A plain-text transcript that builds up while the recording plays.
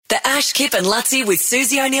The Ash, Kip and Lutzi with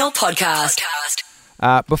Susie O'Neill podcast.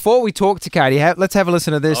 Before we talk to Katie, let's have a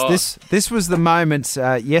listen to this. This was the moment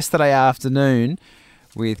yesterday afternoon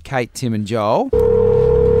with Kate, Tim and Joel.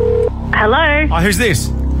 Hello, Oh, who's this?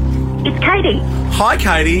 it's Katie. Hi,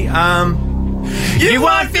 Katie. You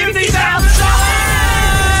won $50,000!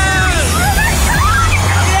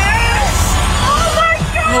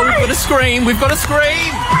 Oh, we've got to scream. We've got to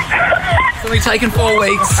scream. It's only taken 4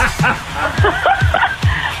 weeks.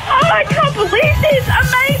 Oh, I can't believe this.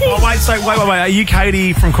 Amazing. Oh, wait. Are you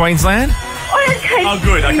Katie from Queensland? Oh, it's Katie. Oh,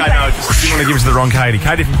 good. Okay, no, just didn't want to give us the wrong Katie.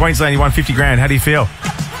 Katie from Queensland, you won $50,000. How do you feel?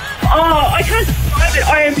 Oh, I can't describe it.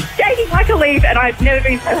 I am shaking like a leaf and I've never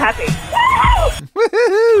been so happy.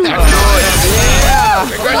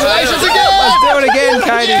 Congratulations again! Let's do it again,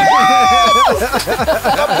 Katie.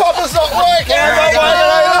 The popper's not working!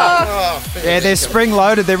 Yeah, they're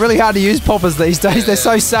spring-loaded. They're really hard to use poppers these days. They're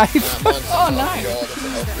so safe. Oh, no.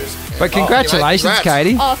 But congratulations, congrats.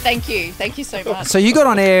 Katie. Oh, thank you. Thank you so much. So you got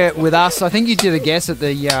on air with us. I think you did a guess at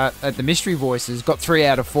the Mystery Voices. Got 3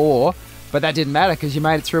 out of 4, but that didn't matter because you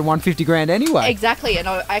made it through and won $50,000 anyway. Exactly. And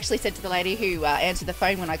I actually said to the lady who answered the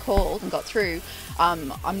phone when I called and got through,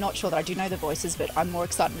 I'm not sure that I do know the voices, but I'm more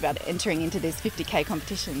excited about entering into this 50K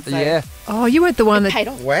competition. So Yeah. Oh, you weren't the one paid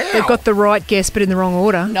that off. that got the right guess but in the wrong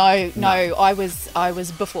order. No, I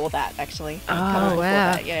was before that actually. A couple before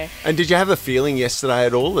wow. that, yeah. And did you have a feeling yesterday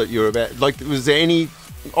at all that you were about, like, was there any...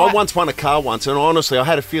 I once won a car once, and honestly, I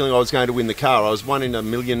had a feeling I was going to win the car. I was 1 in a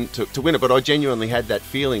million to win it, but I genuinely had that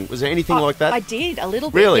feeling. Was there anything like that? I did a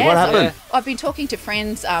little bit. Really? Yes. What happened? I've been talking to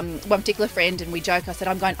friends, one particular friend, and we joke. I said,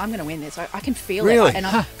 I'm going to win this. I can feel Really? it, and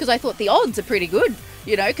because I thought the odds are pretty good,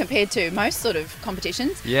 compared to most sort of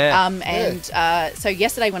competitions. Yeah. So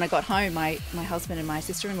yesterday when I got home, my husband and my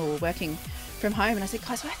sister-in-law were working from home, and I said,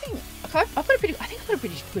 guys, I think I've got a pretty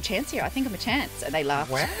good chance here. I think I'm a chance, and they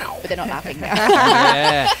laughed. Wow. But they're not laughing now.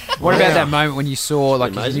 Yeah. What about that moment when you saw,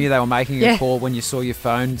 like, you Amazing. knew they were making a Yeah. call when you saw your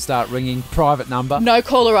phone start ringing, private number? No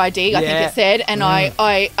caller ID, I think Yeah. it said, and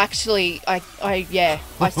I actually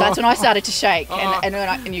that's when I started to shake,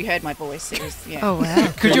 and you heard my voice. It was Oh, wow.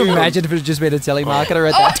 Could you imagine if it had just been a telemarketer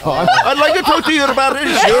at that time? I'd like to talk to you about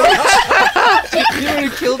insurance. You would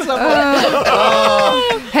have killed someone.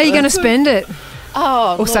 How are you going to spend it?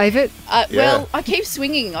 Oh, Or look, save it? Well, I keep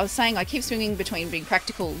swinging. I was saying I keep swinging between being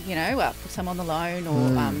practical, put some on the loan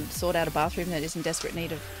or sort out a bathroom that is in desperate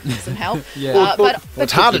need of some help. Yeah. But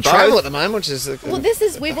It's hard to travel at the moment, which is well, this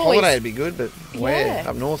is we've always holiday would be good, but where?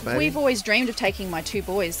 Up north, maybe. We've always dreamed of taking my 2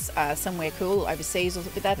 boys somewhere cool overseas,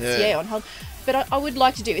 but that's Yeah. on hold. But I would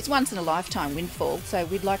like to do. It's once in a lifetime windfall, so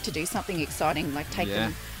we'd like to do something exciting, like take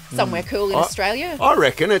them somewhere cool in Australia. I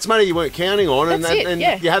reckon it's money you weren't counting on, and That's it, and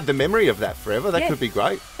yeah. you have the memory of that forever. That Yeah. could be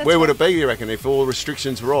great. That's Where would right. it be, you reckon, if all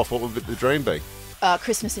restrictions were off? What would the dream be?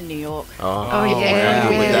 Christmas in New York. Oh, How yeah.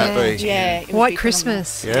 good would that be? Yeah, it would White be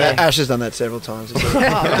Christmas. Yeah. Ash has done that several times. He says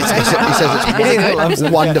Oh, it's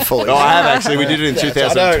wonderful. No, I have actually. We did it in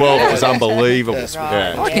 2012. It was unbelievable. That's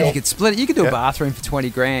right. Yeah. I reckon you could split it. You could do a bathroom for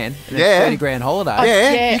 $20,000 and Yeah. a $30,000 holiday.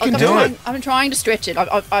 Yeah, you can do it. I'm trying to stretch it.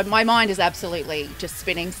 My mind is absolutely just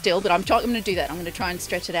spinning still, but I'm going to do that. I'm going to try and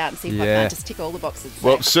stretch it out and see if I Yeah. can just tick all the boxes.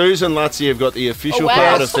 Well, Susan Lutzi have got the official Oh, wow.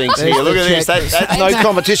 part of things There's here. Look the at this. check. That's No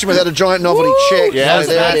competition without a giant novelty check. Yeah, So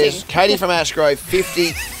there it amazing. is. Katie from Ashgrove,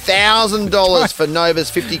 $50,000 for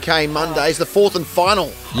Nova's 50K Mondays, the 4th and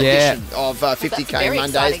final Yeah. edition of That's 50K very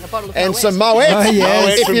Mondays. exciting. A bottle of And Moet. some Moet, Oh,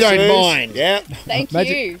 yes. if from you don't Suze. mind. Yeah. Thank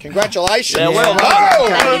Magic. you. Congratulations. Yeah, well Yeah. done. Oh,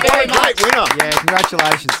 Thank you very Great winner. Yeah,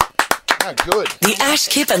 congratulations. oh, good. The Ash,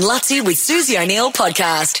 Kip and Lutzi with Susie O'Neill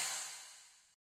podcast.